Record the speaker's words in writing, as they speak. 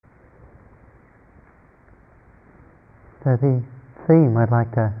So the theme I'd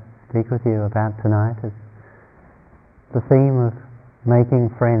like to speak with you about tonight is the theme of making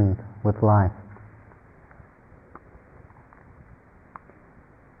friends with life.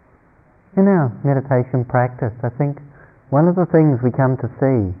 In our meditation practice, I think one of the things we come to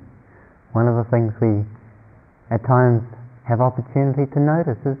see, one of the things we at times have opportunity to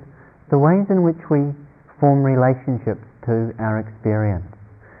notice is the ways in which we form relationships to our experience,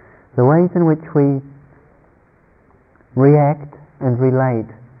 the ways in which we react and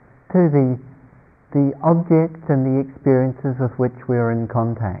relate to the objects and the experiences with which we are in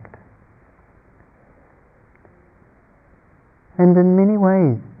contact. And in many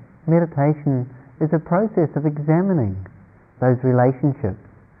ways, meditation is a process of examining those relationships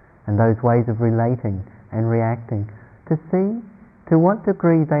and those ways of relating and reacting to see to what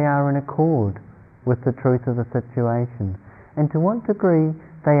degree they are in accord with the truth of the situation and to what degree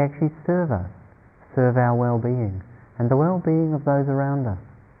they actually serve us, serve our well-being and the well-being of those around us.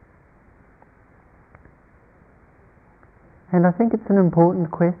 And I think it's an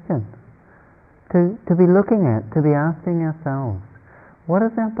important question to be looking at, to be asking ourselves, what is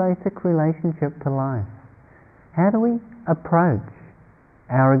our basic relationship to life? How do we approach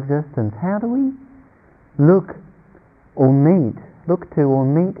our existence? How do we look to or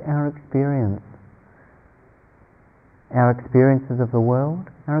meet our experience? Our experiences of the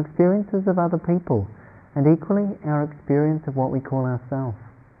world, our experiences of other people, and equally our experience of what we call ourselves.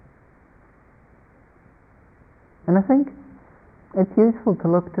 And I think it's useful to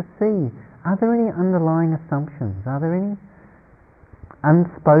look to see, are there any underlying assumptions? Are there any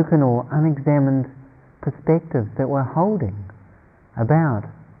unspoken or unexamined perspectives that we're holding about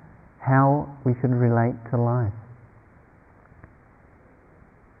how we should relate to life?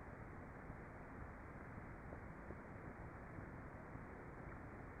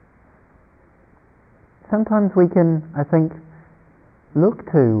 Sometimes we can, I think, look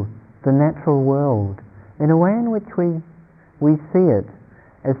to the natural world in a way in which we see it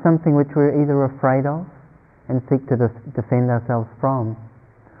as something which we're either afraid of and seek to defend ourselves from,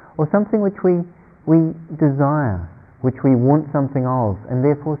 or something which we desire, which we want something of, and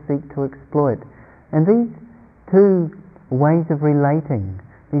therefore seek to exploit. And these two ways of relating,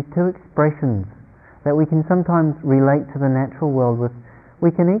 these two expressions that we can sometimes relate to the natural world with,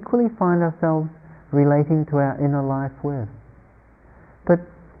 we can equally find ourselves relating to our inner life with. But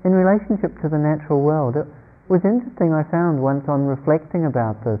in relationship to the natural world, it was interesting, I found once on reflecting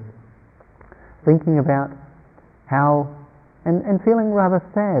about this, thinking about how, and feeling rather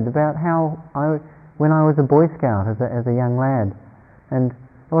sad about how when I was a Boy Scout as a young lad, and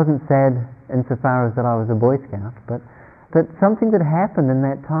I wasn't sad insofar as that I was a Boy Scout, but that something that happened in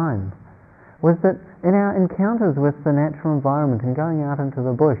that time was that in our encounters with the natural environment and going out into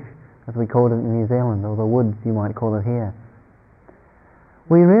the bush, as we called it in New Zealand, or the woods you might call it here,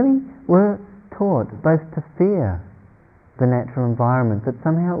 we really were taught both to fear the natural environment, that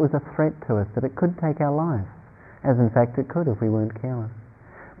somehow it was a threat to us, that it could take our life, as in fact it could if we weren't careless.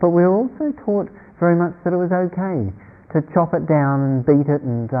 But we were also taught very much that it was okay to chop it down and beat it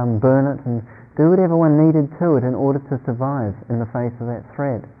and burn it and do whatever one needed to it in order to survive in the face of that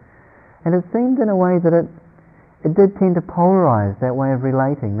threat. And it seemed in a way that it did tend to polarize that way of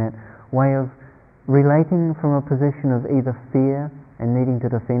relating, that way of relating from a position of either fear and needing to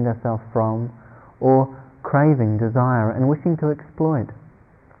defend ourselves from, or craving, desire, and wishing to exploit.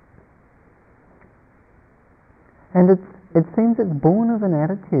 And it seems it's born of an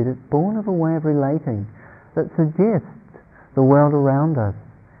attitude, it's born of a way of relating that suggests the world around us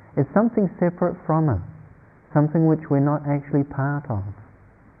is something separate from us, something which we're not actually part of.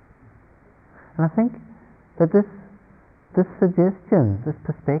 And I think that this suggestion, this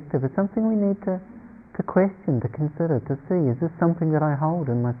perspective, is something we need to question, to consider, to see, is this something that I hold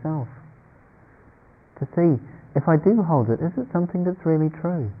in myself? To see, if I do hold it, is it something that's really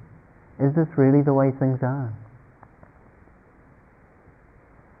true? Is this really the way things are?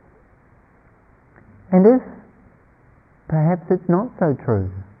 And if perhaps it's not so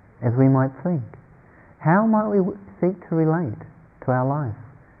true as we might think, how might we seek to relate to our life?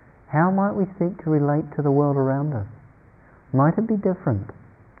 How might we seek to relate to the world around us? Might it be different?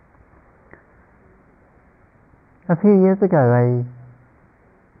 A few years ago,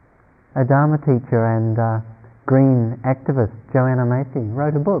 a Dharma teacher and green activist, Joanna Macy,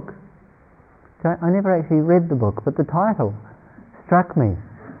 wrote a book. So I never actually read the book, but the title struck me.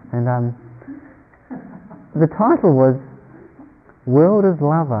 And the title was World as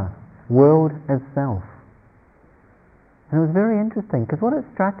Lover, World as Self. And it was very interesting, because what it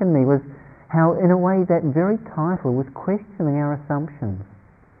struck in me was how, in a way, that very title was questioning our assumptions.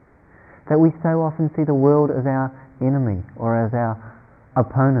 That we so often see the world as our enemy or as our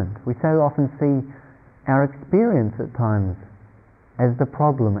opponent. We so often see our experience at times as the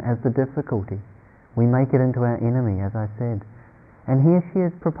problem, as the difficulty. We make it into our enemy, as I said. And here she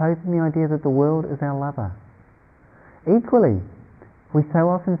is proposing the idea that the world is our lover. Equally, we so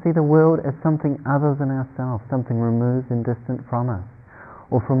often see the world as something other than ourselves, something removed and distant from us,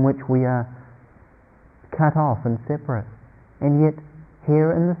 or from which we are cut off and separate. And yet,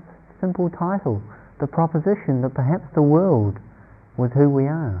 here in this simple title, the proposition that perhaps the world was who we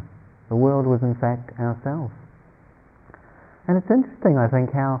are. The world was in fact ourselves. And it's interesting, I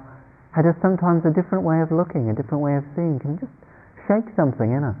think, how just sometimes a different way of looking, a different way of seeing can just shake something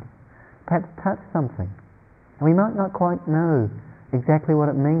in us, perhaps touch something. And we might not quite know exactly what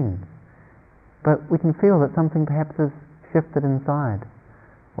it means, but we can feel that something perhaps has shifted inside,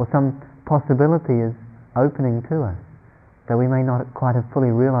 or some possibility is opening to us, though we may not quite have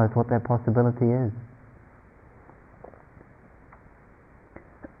fully realized what that possibility is.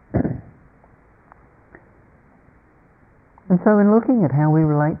 And so in looking at how we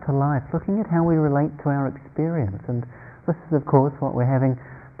relate to life, looking at how we relate to our experience, and this is of course what we're having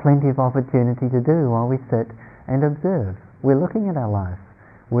plenty of opportunity to do while we sit and observe. We're looking at our life,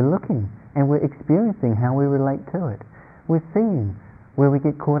 we're looking and we're experiencing how we relate to it. We're seeing where we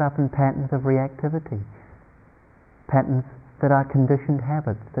get caught up in patterns of reactivity, patterns that are conditioned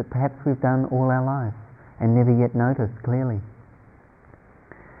habits that perhaps we've done all our life and never yet noticed clearly.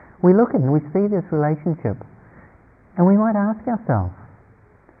 We look and we see this relationship, and we might ask ourselves,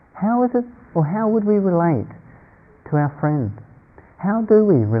 how is it, or how would we relate to our friends? How do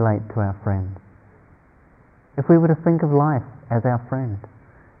we relate to our friends? If we were to think of life as our friend,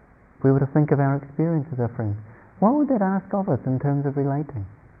 if we were to think of our experience as our friend, what would that ask of us in terms of relating?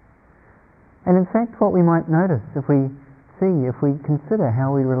 And in fact, what we might notice if we consider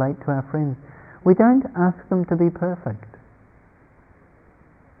how we relate to our friends, we don't ask them to be perfect.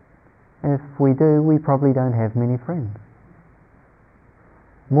 If we do, we probably don't have many friends.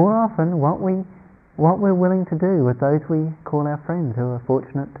 More often, what we're willing to do with those we call our friends, who are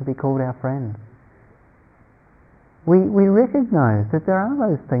fortunate to be called our friends, we recognize that there are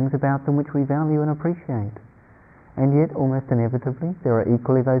those things about them which we value and appreciate, and yet almost inevitably there are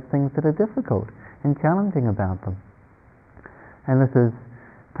equally those things that are difficult and challenging about them. And this is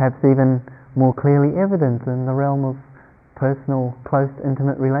perhaps even more clearly evident in the realm of personal, close,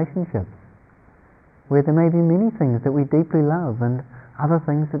 intimate relationships, where there may be many things that we deeply love and other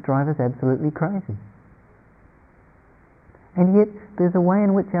things that drive us absolutely crazy. And yet there's a way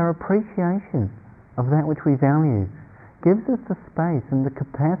in which our appreciation of that which we value gives us the space and the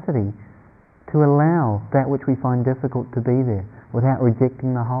capacity to allow that which we find difficult to be there without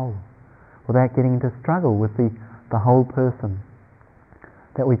rejecting the whole, without getting into struggle with the whole person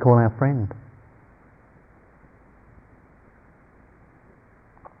that we call our friend.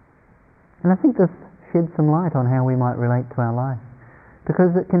 And I think this sheds some light on how we might relate to our life,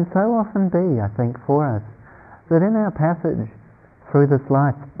 because it can so often be, I think, for us, that in our passage through this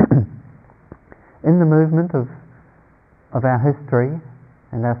life, in the movement of our history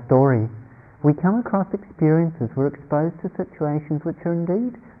and our story, we come across experiences, we're exposed to situations which are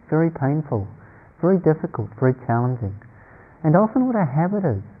indeed very painful, very difficult, very challenging. And often what our habit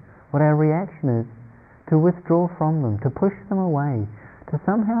is, what our reaction is, to withdraw from them, to push them away, to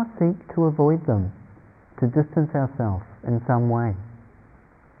somehow seek to avoid them, to distance ourselves in some way.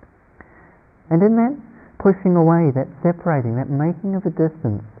 And in that pushing away, that separating, that making of a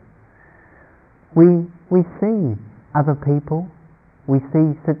distance, we see other people, we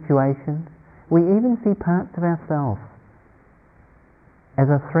see situations, we even see parts of ourselves as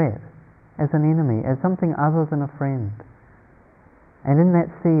a threat, as an enemy, as something other than a friend. And in that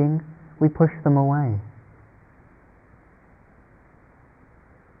seeing, we push them away.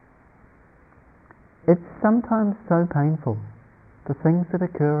 It's sometimes so painful, the things that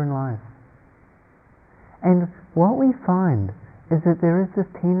occur in life. And what we find is that there is this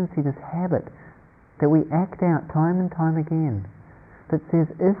tendency, this habit, that we act out time and time again, that says,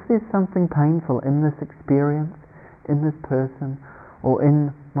 if there's something painful in this experience, in this person, or in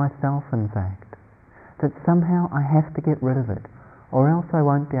myself in fact, that somehow I have to get rid of it, or else I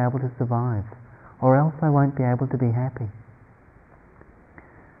won't be able to survive, or else I won't be able to be happy.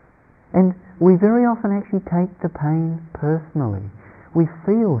 And we very often actually take the pain personally. We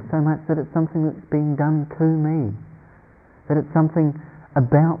feel so much that it's something that's being done to me, that it's something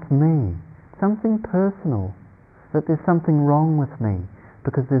about me, something personal, that there's something wrong with me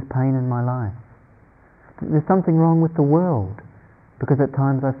because there's pain in my life, that there's something wrong with the world because at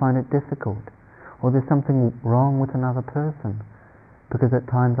times I find it difficult, or there's something wrong with another person because at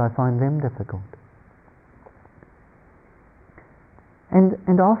times I find them difficult.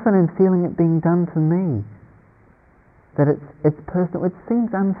 And often in feeling it being done to me, that it's personal, it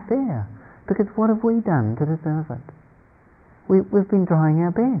seems unfair, because what have we done to deserve it? We've been trying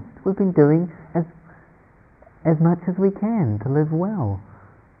our best. We've been doing as much as we can to live well.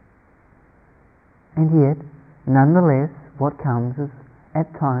 And yet, nonetheless, what comes is, at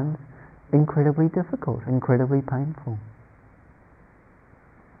times, incredibly difficult, incredibly painful.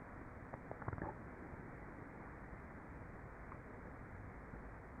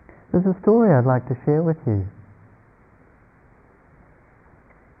 There's a story I'd like to share with you.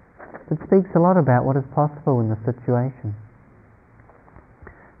 It speaks a lot about what is possible in this situation.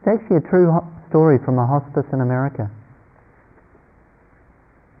 It's actually a true story from a hospice in America.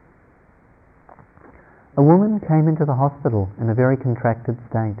 A woman came into the hospital in a very contracted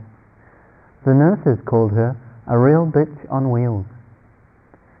state. The nurses called her a real bitch on wheels.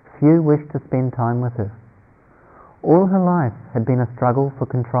 Few wished to spend time with her. All her life had been a struggle for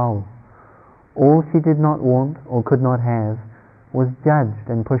control. All she did not want or could not have was judged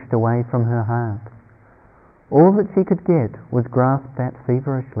and pushed away from her heart. All that she could get was grasped at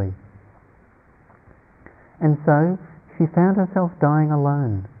feverishly. And so she found herself dying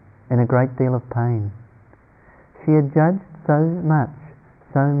alone, in a great deal of pain. She had judged so much,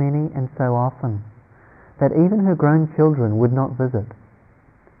 so many and so often, that even her grown children would not visit.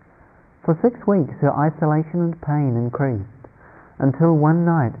 For 6 weeks her isolation and pain increased, until one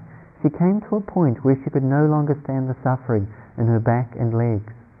night she came to a point where she could no longer stand the suffering in her back and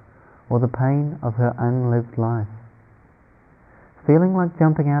legs, or the pain of her unlived life. Feeling like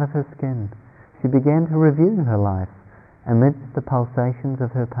jumping out of her skin, she began to review her life amidst the pulsations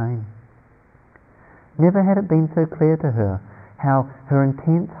of her pain. Never had it been so clear to her how her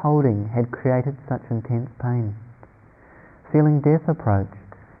intense holding had created such intense pain. Feeling death approach,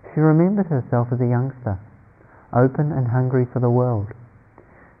 she remembered herself as a youngster, open and hungry for the world.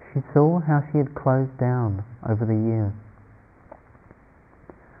 She saw how she had closed down over the years.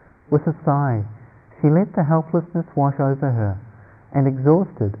 With a sigh, she let the helplessness wash over her, and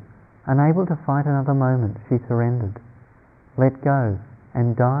exhausted, unable to fight another moment, she surrendered, let go,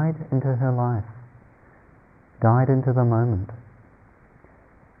 and died into her life. Died into the moment.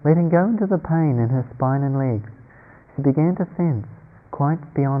 Letting go into the pain in her spine and legs, she began to sense, quite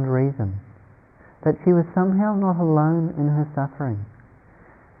beyond reason, that she was somehow not alone in her suffering.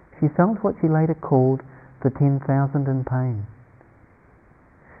 She felt what she later called the 10,000 in pain.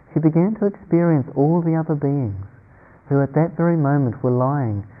 She began to experience all the other beings who at that very moment were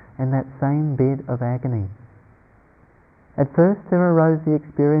lying in that same bed of agony. At first there arose the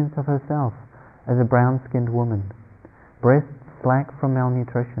experience of herself as a brown-skinned woman, breasts slack from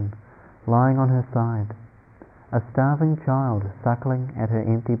malnutrition, lying on her side, a starving child suckling at her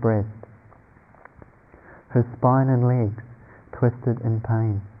empty breast, her spine and legs twisted in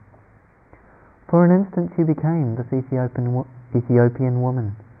pain. For an instant she became this Ethiopian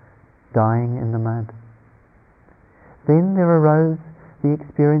woman, dying in the mud. Then there arose the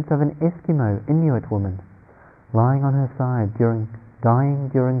experience of an Eskimo Inuit woman, lying on her side dying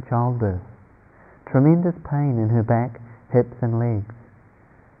during childbirth, tremendous pain in her back, hips and legs,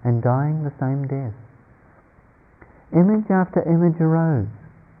 and dying the same death. Image after image arose.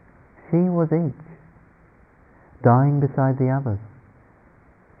 She was each, dying beside the others.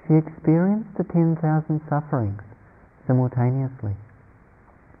 She experienced the 10,000 sufferings simultaneously.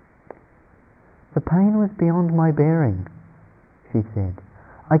 The pain was beyond my bearing, she said.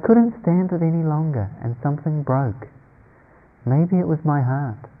 I couldn't stand it any longer, and something broke. Maybe it was my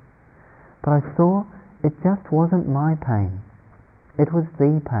heart. But I saw it just wasn't my pain. It was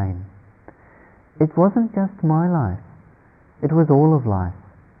the pain. It wasn't just my life. It was all of life.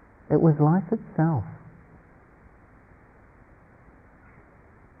 It was life itself.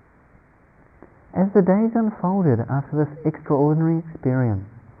 As the days unfolded after this extraordinary experience,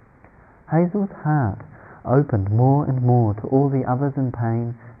 Hazel's heart opened more and more to all the others in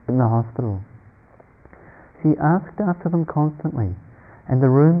pain in the hospital. She asked after them constantly, and the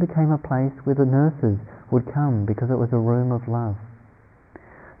room became a place where the nurses would come because it was a room of love.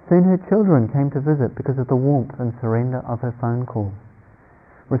 Soon her children came to visit because of the warmth and surrender of her phone calls,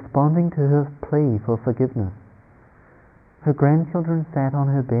 responding to her plea for forgiveness. Her grandchildren sat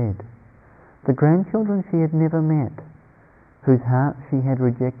on her bed, the grandchildren she had never met, whose hearts she had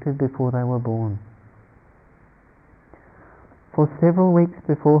rejected before they were born. For several weeks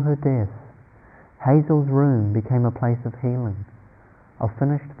before her death, Hazel's room became a place of healing, of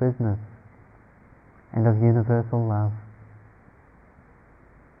finished business, and of universal love.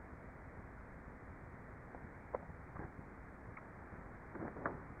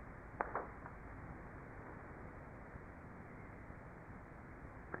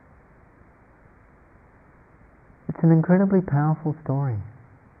 It's an incredibly powerful story.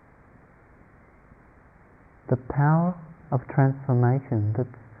 The power of transformation that's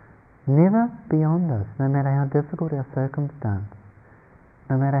never beyond us, no matter how difficult our circumstance,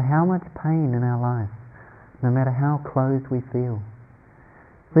 no matter how much pain in our life, no matter how closed we feel.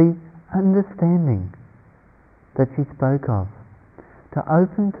 The understanding that she spoke of, to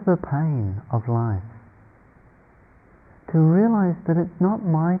open to the pain of life, to realize that it's not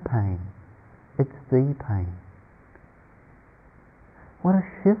my pain, it's the pain. What a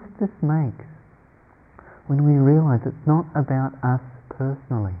shift this makes when we realize it's not about us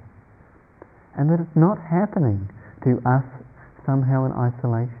personally, and that it's not happening to us somehow in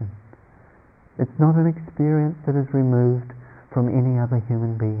isolation. It's not an experience that is removed from any other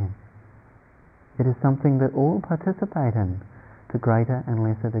human being. It is something that all participate in to greater and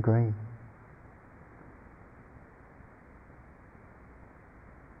lesser degrees.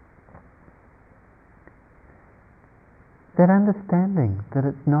 That understanding that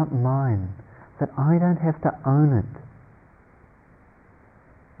it's not mine, that I don't have to own it.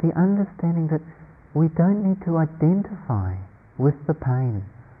 The understanding that we don't need to identify with the pain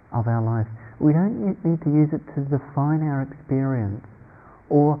of our life. We don't need to use it to define our experience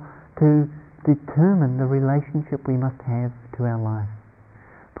or to determine the relationship we must have to our life.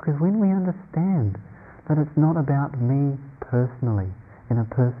 Because when we understand that it's not about me personally, in a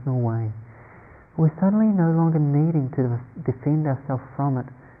personal way, we're suddenly no longer needing to defend ourselves from it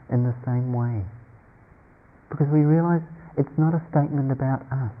in the same way. Because we realize it's not a statement about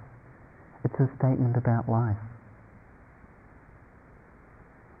us, it's a statement about life.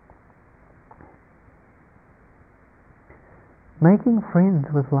 Making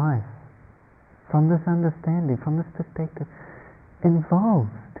friends with life from this understanding, from this perspective, involves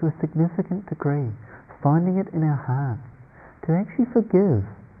to a significant degree finding it in our hearts to actually forgive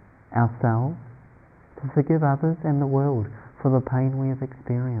ourselves, to forgive others and the world for the pain we have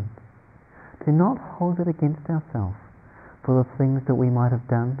experienced, to not hold it against ourselves for the things that we might have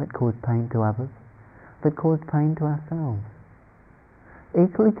done that caused pain to others, that caused pain to ourselves.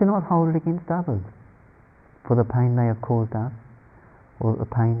 Equally, to not hold it against others for the pain they have caused us, or the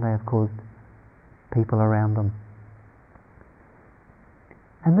pain they have caused people around them.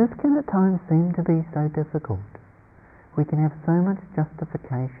 And this can at times seem to be so difficult. We can have so much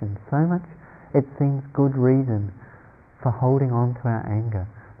justification, so much, it seems, good reason for holding on to our anger,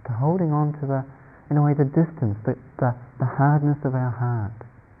 to holding on to the, in a way, the distance, the hardness of our heart.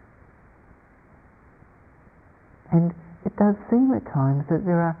 And it does seem at times that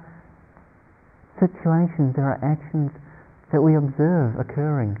there are situations, there are actions that we observe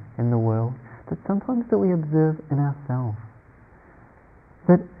occurring in the world, that sometimes that we observe in ourselves.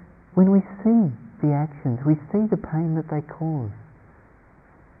 That when we see the actions, we see the pain that they cause,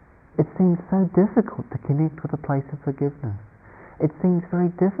 it seems so difficult to connect with a place of forgiveness. It seems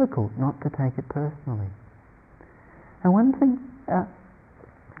very difficult not to take it personally. And one thing,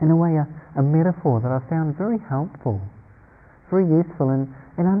 in a way, a metaphor that I found very helpful, very useful in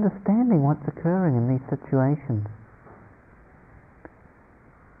understanding what's occurring in these situations,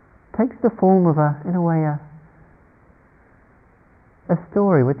 takes the form of in a way, a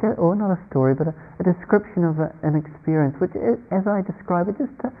story, or not a story, but a description of an experience, which, as I describe it,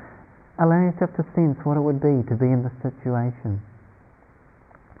 just to allow yourself to sense what it would be to be in the situation.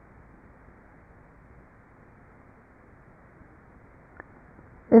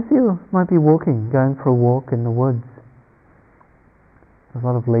 If you might be going for a walk in the woods, there's a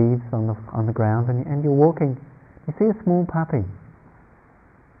lot of leaves on the ground, and you're walking, you see a small puppy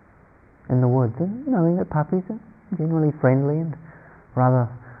in the woods, and knowing that puppies are generally friendly and rather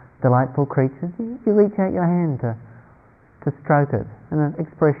delightful creatures, you reach out your hand to stroke it in an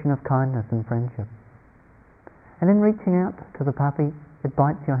expression of kindness and friendship. And in reaching out to the puppy, it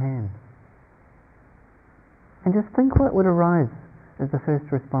bites your hand. And just think what would arise as the first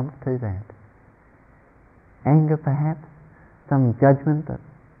response to that. Anger, perhaps, some judgment, that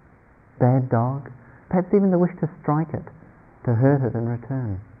bad dog, perhaps even the wish to strike it, to hurt it in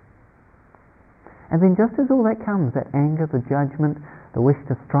return. And then just as all that comes, that anger, the judgment, the wish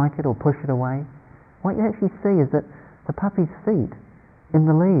to strike it or push it away, what you actually see is that the puppy's feet in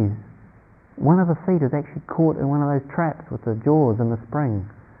the leaves, one of the feet is actually caught in one of those traps with the jaws and the spring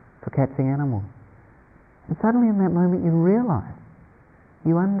for catching animals. And suddenly in that moment you realize,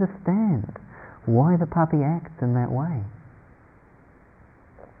 you understand why the puppy acts in that way.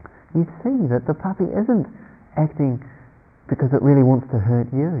 You see that the puppy isn't acting because it really wants to hurt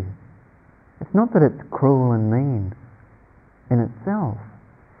you. It's not that it's cruel and mean in itself,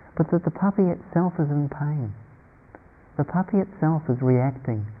 but that the puppy itself is in pain. The puppy itself is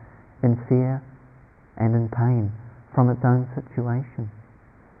reacting in fear and in pain from its own situation.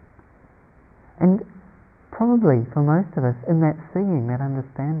 And probably for most of us, in that seeing, that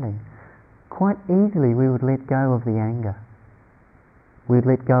understanding, quite easily we would let go of the anger. We'd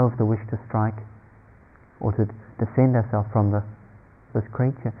let go of the wish to strike or to defend ourselves from this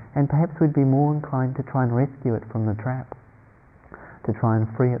creature, and perhaps we'd be more inclined to try and rescue it from the trap, to try and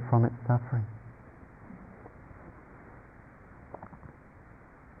free it from its suffering.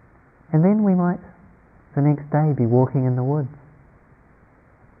 And then we might the next day be walking in the woods,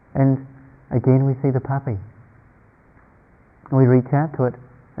 and again we see the puppy. We reach out to it,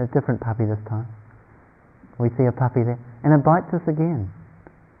 a different puppy this time. We see a puppy there, and it bites us again.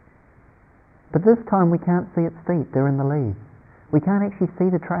 But this time we can't see its feet, they're in the leaves. We can't actually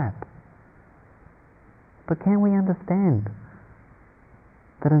see the trap. But can we understand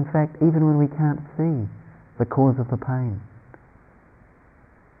that in fact, even when we can't see the cause of the pain,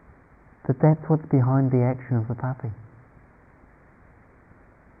 that's what's behind the action of the puppy?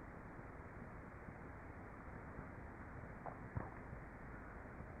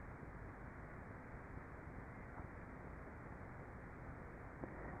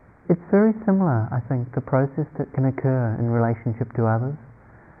 It's very similar, I think, the process that can occur in relationship to others,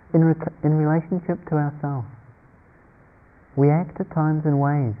 in relationship to ourselves. We act at times in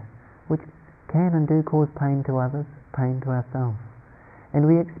ways which can and do cause pain to others, pain to ourselves. And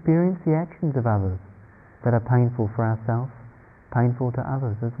we experience the actions of others that are painful for ourselves, painful to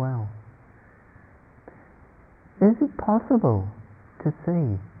others as well. Is it possible to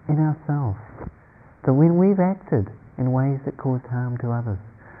see in ourselves that when we've acted in ways that caused harm to others,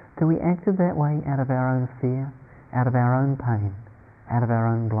 that we acted that way out of our own fear, out of our own pain, out of our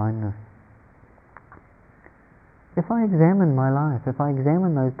own blindness? If I examine my life, if I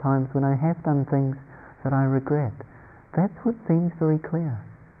examine those times when I have done things that I regret, that's what seems very clear.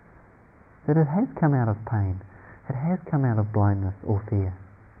 That it has come out of pain. It has come out of blindness or fear.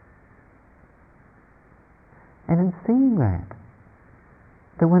 And in seeing that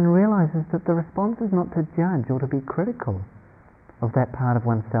one realizes that the response is not to judge or to be critical of that part of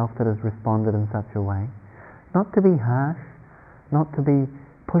oneself that has responded in such a way. Not to be harsh, not to be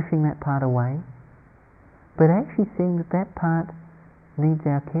pushing that part away, but actually seeing that part needs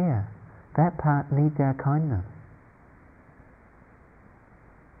our care. That part needs our kindness.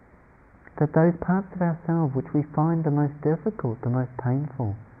 That those parts of ourselves which we find the most difficult, the most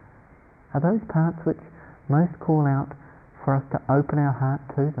painful, are those parts which most call out for us to open our heart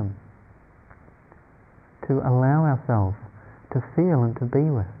to them, to allow ourselves to feel and to be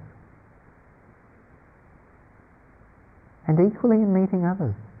with. And equally in meeting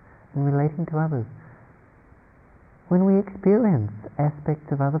others, in relating to others, when we experience aspects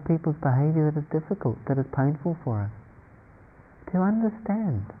of other people's behavior that is difficult, that is painful for us, to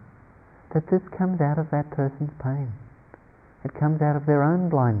understand that this comes out of that person's pain. It comes out of their own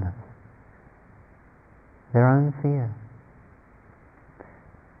blindness, their own fear.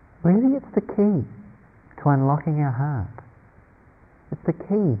 Really, it's the key to unlocking our heart. It's the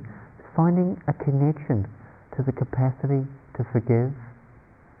key to finding a connection to the capacity to forgive,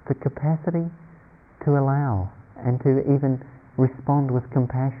 the capacity to allow, and to even respond with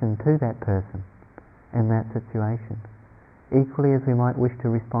compassion to that person in that situation, equally as we might wish to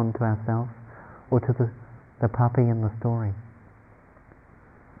respond to ourselves or to the puppy in the story.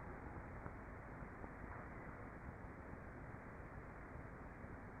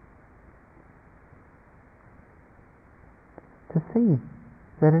 To see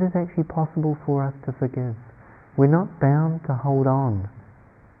that it is actually possible for us to forgive. We're not bound to hold on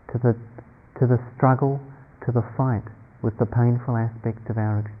to the struggle, to the fight with the painful aspects of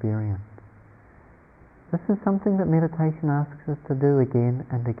our experience. This is something that meditation asks us to do again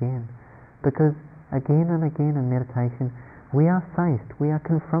and again, because again and again in meditation we are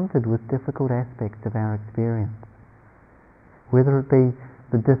confronted with difficult aspects of our experience. Whether it be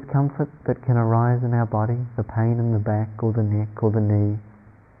the discomfort that can arise in our body, the pain in the back or the neck or the knee,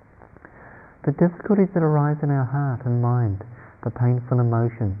 the difficulties that arise in our heart and mind, the painful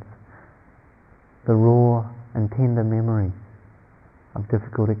emotions, the raw and tender memories of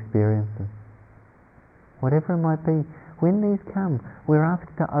difficult experiences. Whatever it might be, when these come, we're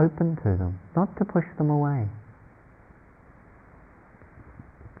asked to open to them, not to push them away.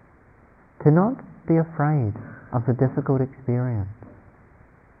 To not be afraid of the difficult experience.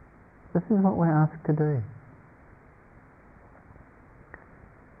 This is what we're asked to do.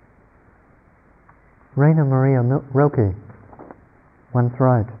 Rainer Maria Rilke once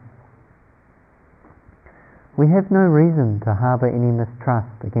wrote, "We have no reason to harbour any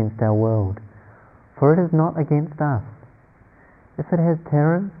mistrust against our world, for it is not against us. If it has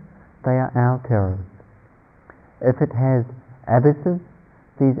terrors, they are our terrors. If it has abysses,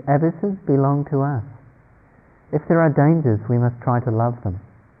 these abysses belong to us. If there are dangers, we must try to love them.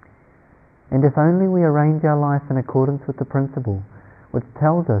 And if only we arrange our life in accordance with the principle which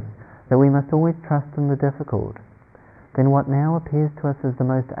tells us that we must always trust in the difficult, then what now appears to us as the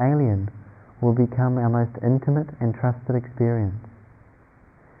most alien will become our most intimate and trusted experience.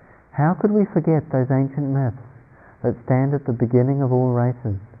 How could we forget those ancient myths that stand at the beginning of all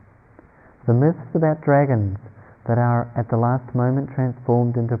races? The myths about dragons that are at the last moment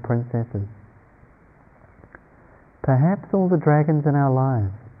transformed into princesses. Perhaps all the dragons in our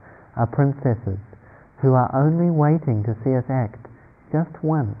lives are princesses who are only waiting to see us act just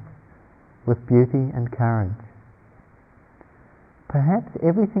once with beauty and courage. Perhaps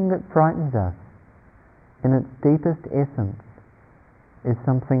everything that frightens us in its deepest essence is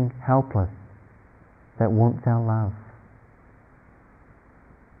something helpless that wants our love.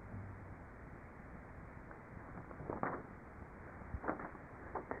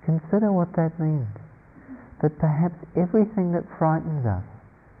 To consider what that means, that perhaps everything that frightens us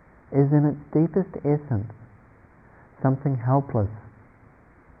is in its deepest essence something helpless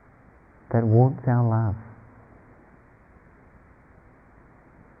that wants our love.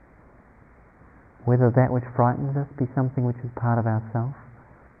 Whether that which frightens us be something which is part of ourself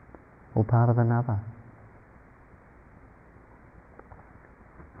or part of another.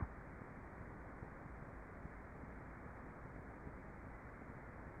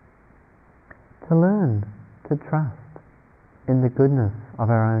 To learn to trust in the goodness of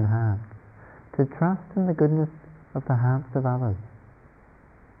our own hearts, to trust in the goodness of the hearts of others.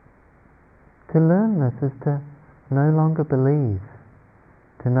 To learn this is to no longer believe,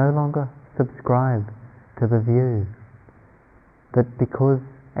 to no longer subscribe to the view that because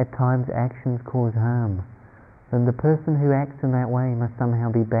at times actions cause harm, then the person who acts in that way must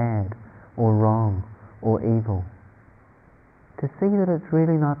somehow be bad or wrong or evil. To see that it's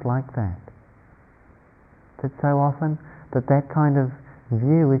really not like that. That so often that kind of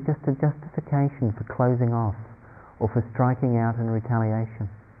view is just a justification for closing off or for striking out in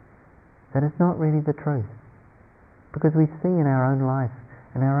retaliation. That is not really the truth. Because we see in our own life,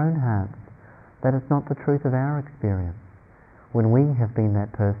 in our own hearts, that it's not the truth of our experience when we have been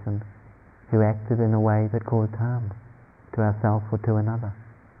that person who acted in a way that caused harm to ourselves or to another.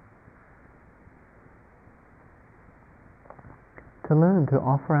 To learn to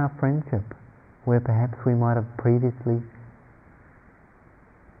offer our friendship where perhaps we might have previously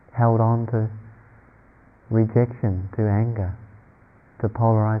held on to rejection, to anger, to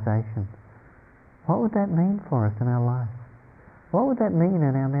polarization. What would that mean for us in our life? What would that mean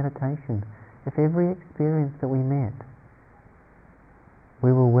in our meditation if every experience that we met, we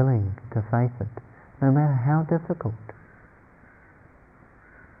were willing to face it, no matter how difficult?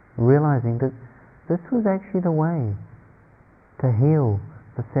 Realizing that this was actually the way to heal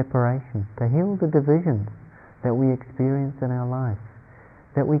the separation, to heal the divisions that we experience in our life,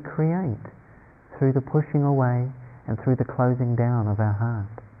 that we create through the pushing away and through the closing down of our heart.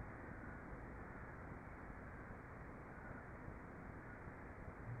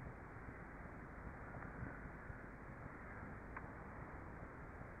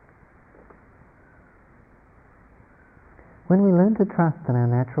 When we learn to trust in our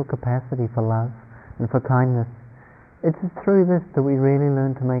natural capacity for love and for kindness, it is through this that we really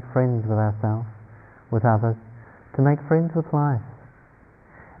learn to make friends with ourselves, with others, to make friends with life.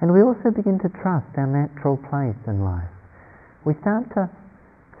 And we also begin to trust our natural place in life. We start to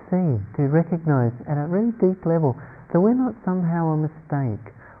see, to recognize at a really deep level that we're not somehow a mistake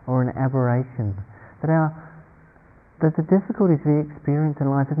or an aberration, that the difficulties we experience in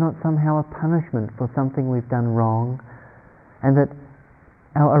life is not somehow a punishment for something we've done wrong, and that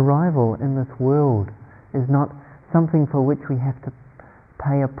our arrival in this world is not something for which we have to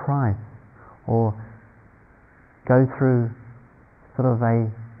pay a price or go through sort of a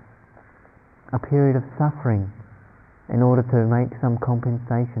period of suffering in order to make some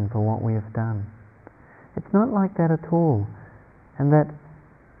compensation for what we have done. It's not like that at all, and that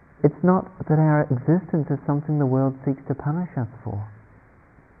it's not that our existence is something the world seeks to punish us for.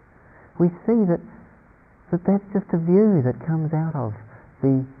 We see that that's just a view that comes out of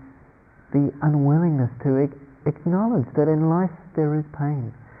the unwillingness to acknowledge that in life there is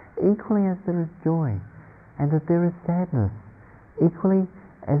pain, equally as there is joy, and that there is sadness, equally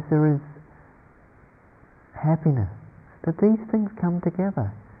as there is happiness, that these things come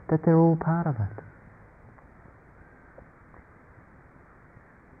together, that they're all part of it.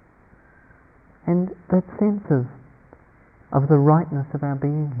 And that sense of the rightness of our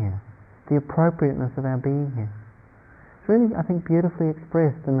being here, the appropriateness of our being here, it's really, I think, beautifully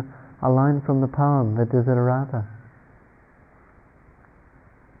expressed in a line from the poem, the Desiderata.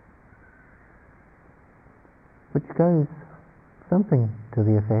 Which goes something to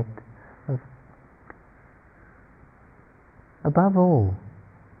the effect of, above all,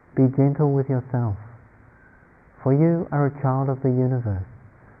 be gentle with yourself, for you are a child of the universe,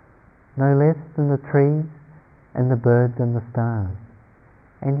 no less than the trees and the birds and the stars,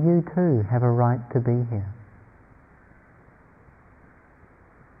 and you too have a right to be here.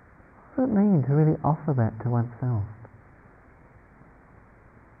 What does it mean to really offer that to oneself?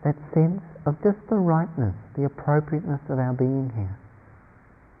 That sense of just the rightness, the appropriateness of our being here.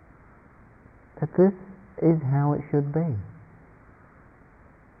 That this is how it should be.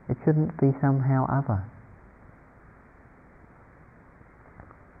 It shouldn't be somehow other.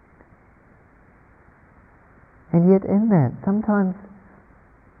 And yet in that, sometimes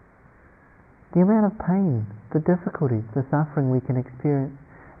the amount of pain, the difficulties, the suffering we can experience,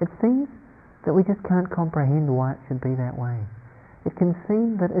 it seems that we just can't comprehend why it should be that way. It can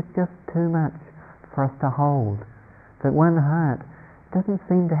seem that it's just too much for us to hold, that one heart doesn't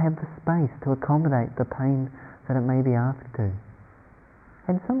seem to have the space to accommodate the pain that it may be asked to.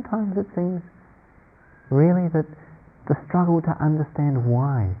 And sometimes it seems really that the struggle to understand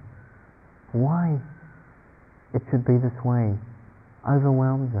why it should be this way,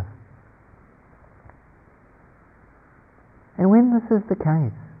 overwhelms us. And when this is the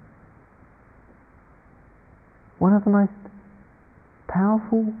case, one of the most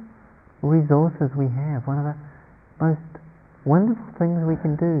powerful resources we have, one of the most wonderful things we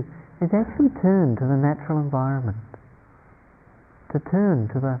can do, is actually turn to the natural environment, to turn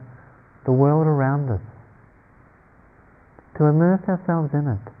to the world around us, to immerse ourselves in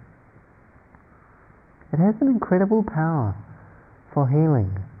it. It has an incredible power for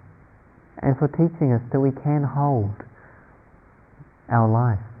healing and for teaching us that we can hold our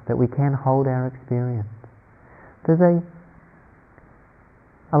life, that we can hold our experience. There's a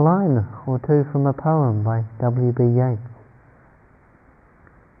line or two from a poem by W.B. Yeats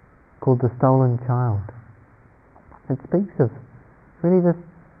called The Stolen Child. It speaks of really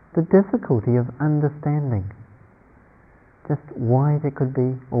the difficulty of understanding just why there could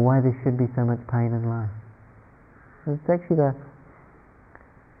be, or why there should be so much pain in life. It's actually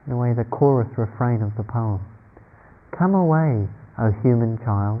in a way, the chorus refrain of the poem. Come away, O human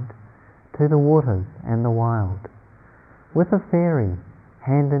child, to the waters and the wild, with a fairy,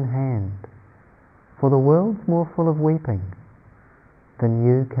 hand in hand, for the world's more full of weeping than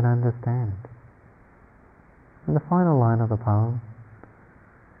you can understand. And the final line of the poem,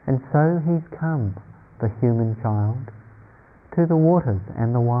 and so he's come, the human child, to the waters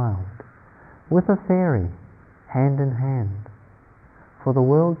and the wild, with a fairy, hand in hand, for the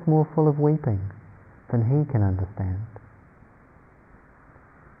world's more full of weeping than he can understand.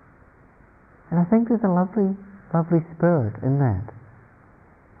 And I think there's a lovely, lovely spirit in that,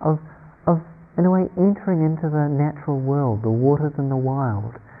 of in a way entering into the natural world, the waters and the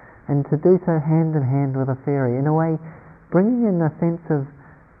wild, and to do so hand in hand with a fairy, in a way bringing in a sense of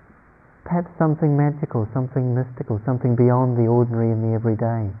perhaps something magical, something mystical, something beyond the ordinary and the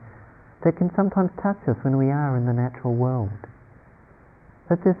everyday, that can sometimes touch us when we are in the natural world.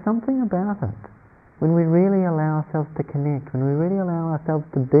 That there's something about it, when we really allow ourselves to connect, when we really allow ourselves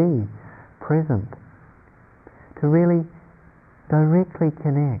to be present, to really directly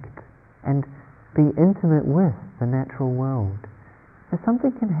connect and be intimate with the natural world, there's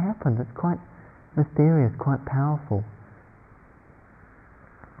something can happen that's quite mysterious, quite powerful.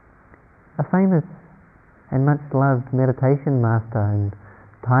 A famous and much loved meditation master in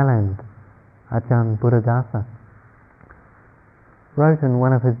Thailand, Ajahn Buddhadasa, wrote in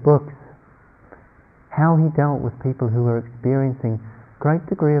one of his books how he dealt with people who were experiencing great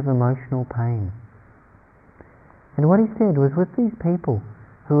degree of emotional pain. And what he said was, with these people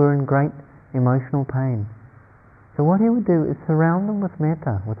who were in great emotional pain, so what he would do is surround them with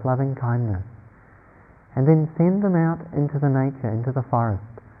metta, with loving kindness, and then send them out into the nature, into the forest,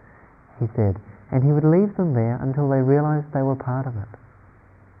 he said, and he would leave them there until they realized they were part of it.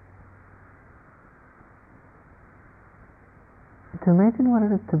 To imagine what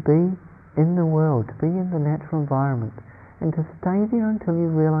it is to be in the world, to be in the natural environment, and to stay there until you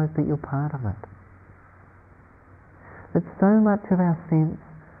realize that you're part of it. That so much of our sense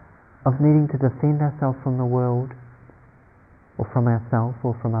of needing to defend ourselves from the world, or from ourselves,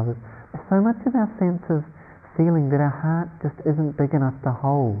 or from others, so much of our sense of feeling that our heart just isn't big enough to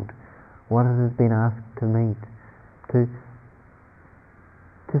hold what it has been asked to meet, to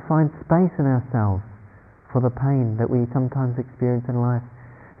find space in ourselves for the pain that we sometimes experience in life,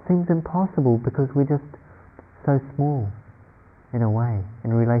 seems impossible because we're just so small. in a way,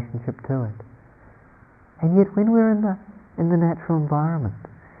 in relationship to it. And yet when we're in the natural environment,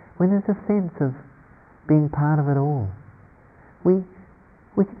 when there's a sense of being part of it all, we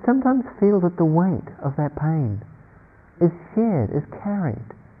can sometimes feel that the weight of that pain is shared, is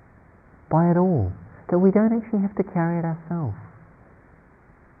carried by it all, that we don't actually have to carry it ourselves.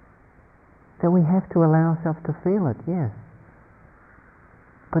 That we have to allow ourselves to feel it, yes,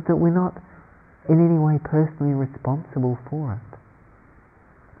 but that we're not in any way personally responsible for it.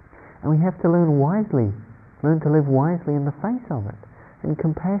 And we have to learn to live wisely in the face of it, and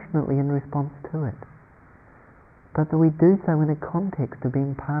compassionately in response to it. But that we do so in a context of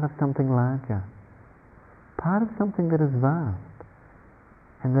being part of something larger, part of something that is vast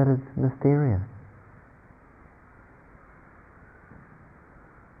and that is mysterious.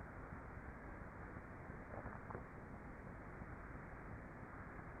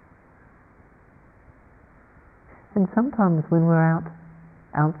 And sometimes when we're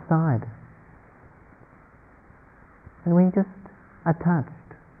outside and we just are touched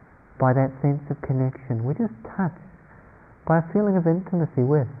by that sense of connection, we're just touched by a feeling of intimacy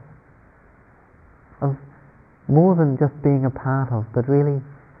with, of more than just being a part of, but really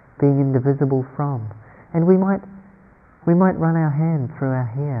being indivisible from. And we might run our hand through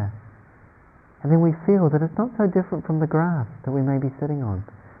our hair, and then we feel that it's not so different from the grass that we may be sitting on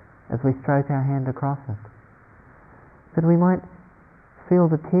as we stroke our hand across it. That we might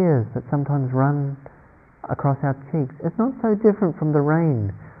feel the tears that sometimes run across our cheeks. It's not so different from the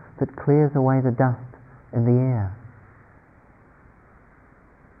rain that clears away the dust in the air.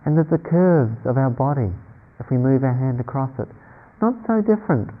 And that the curves of our body, if we move our hand across it, not so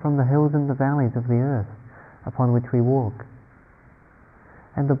different from the hills and the valleys of the earth upon which we walk,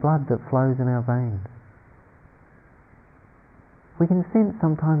 and the blood that flows in our veins. We can sense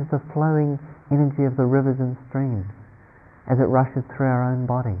sometimes the flowing energy of the rivers and streams as it rushes through our own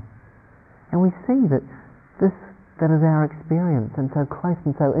body. And we see that this that is our experience and so close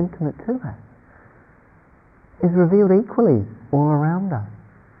and so intimate to us is revealed equally all around us.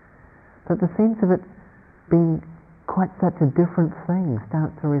 That the sense of it being quite such a different thing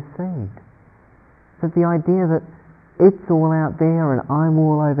starts to recede. That the idea that it's all out there and I'm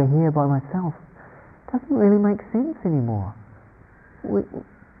all over here by myself doesn't really make sense anymore. We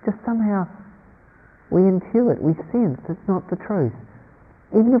just somehow we intuit, we sense it's not the truth.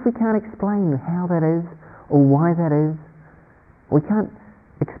 Even if we can't explain how that is or why that is, we can't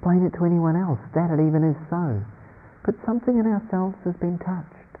explain it to anyone else that it even is so. But something in ourselves has been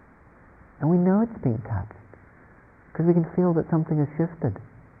touched, and we know it's been touched because we can feel that something has shifted.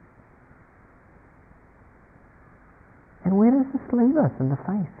 And where does this leave us in the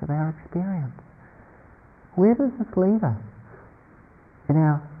face of our experience? Where does this leave us in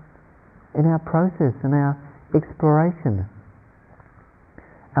our process, in our exploration,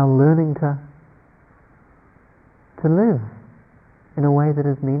 our learning to live in a way that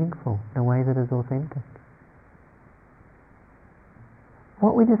is meaningful, in a way that is authentic?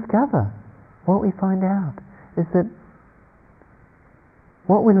 What we discover, what we find out, is that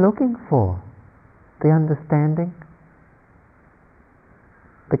what we're looking for, the understanding,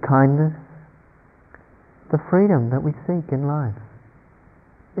 the kindness, the freedom that we seek in life,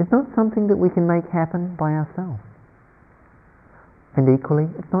 is not something that we can make happen by ourselves. And equally,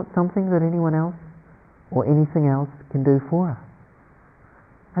 it's not something that anyone else or anything else can do for us.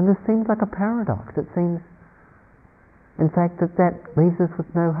 And this seems like a paradox. It seems, in fact, that leaves us with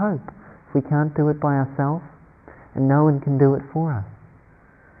no hope. If we can't do it by ourselves, and no one can do it for us.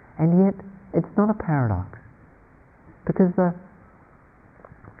 And yet, it's not a paradox. Because the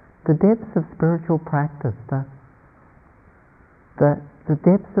depths of spiritual practice, the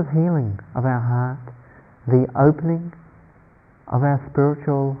depths of healing of our heart, the opening of our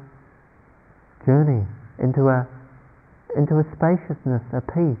spiritual journey into a spaciousness, a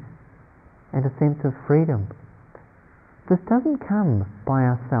peace, and a sense of freedom. This doesn't come by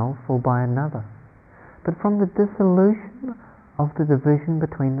ourselves or by another, but from the dissolution of the division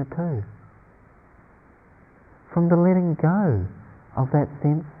between the two, from the letting go of that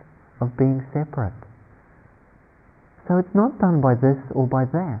sense of being separate. So it's not done by this or by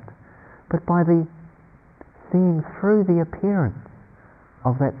that, but by the seeing through the appearance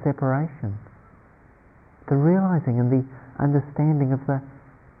of that separation, the realizing and the understanding of the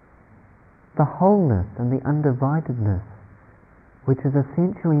wholeness and the undividedness, which is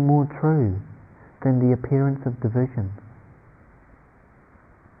essentially more true than the appearance of division.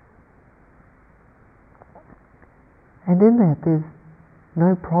 And in that there's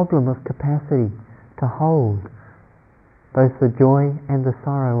no problem of capacity to hold both the joy and the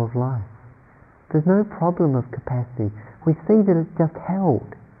sorrow of life. There's no problem of capacity. We see that it's just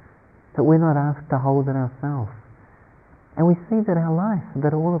held, that we're not asked to hold it ourselves. And we see that our life,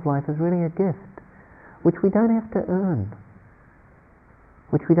 that all of life is really a gift, which we don't have to earn,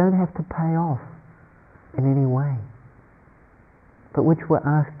 which we don't have to pay off in any way, but which we're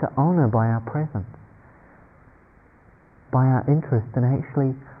asked to honor by our presence, by our interest in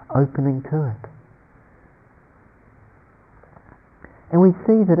actually opening to it. And we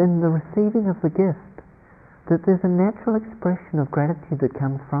see that in the receiving of the gift, that there's a natural expression of gratitude that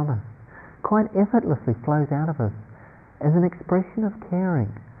comes from us, quite effortlessly flows out of us, as an expression of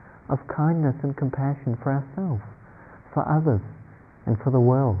caring, of kindness and compassion for ourselves, for others, and for the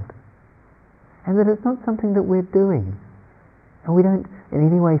world. And that it's not something that we're doing, and we don't in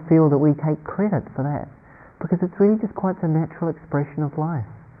any way feel that we take credit for that, because it's really just quite a natural expression of life,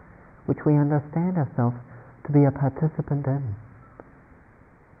 which we understand ourselves to be a participant in.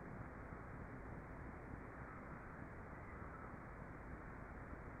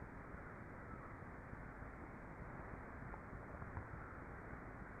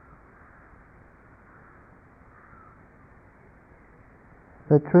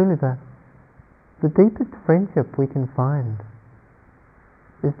 But truly the deepest friendship we can find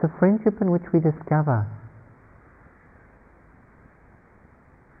is the friendship in which we discover,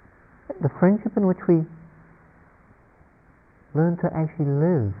 the friendship in which we learn to actually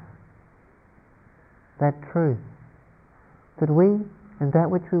live that truth, that we and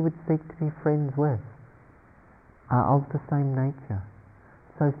that which we would seek to be friends with are of the same nature.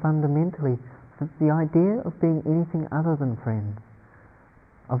 So fundamentally, the idea of being anything other than friends,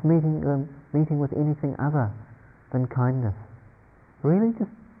 of meeting with anything other than kindness, really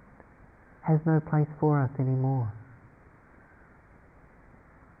just has no place for us anymore.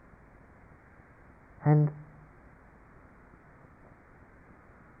 And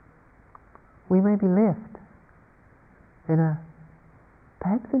we may be left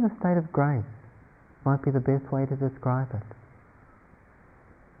perhaps in a state of grace, might be the best way to describe it.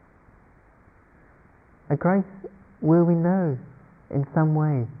 A grace where we know in some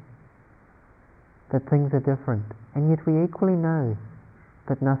way that things are different, and yet we equally know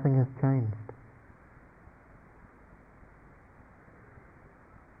that nothing has changed.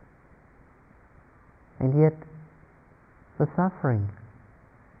 And yet the suffering,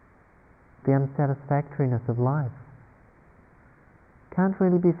 the unsatisfactoriness of life can't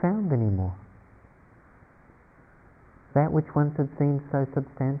really be found anymore. That which once had seemed so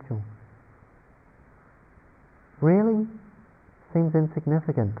substantial really seems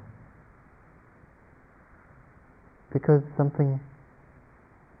insignificant, because something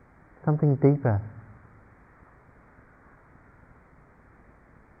deeper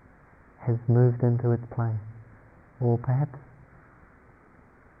has moved into its place, or perhaps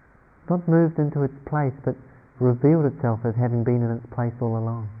not moved into its place, but revealed itself as having been in its place all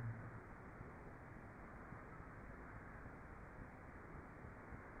along.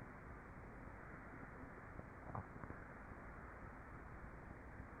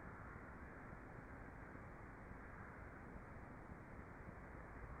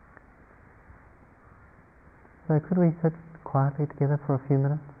 So could we sit quietly together for a few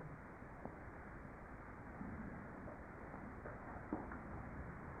minutes?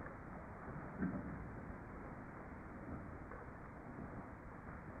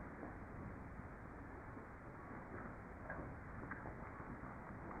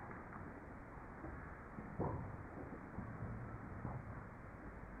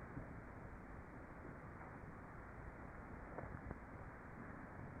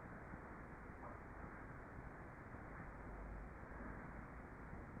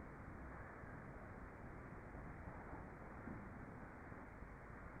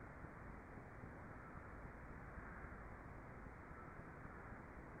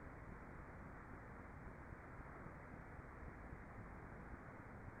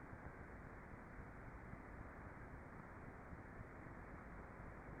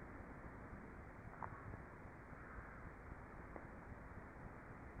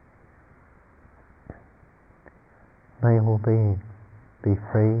 May all beings be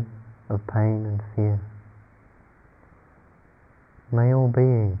free of pain and fear. May all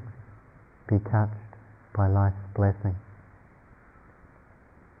beings be touched by life's blessing.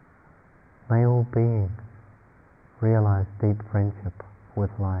 May all beings realize deep friendship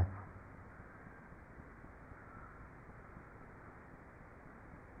with life.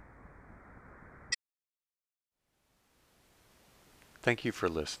 Thank you for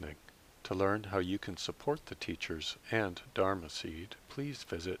listening. To learn how you can support the teachers and Dharma Seed, please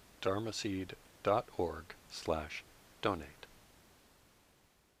visit dharmaseed.org/donate.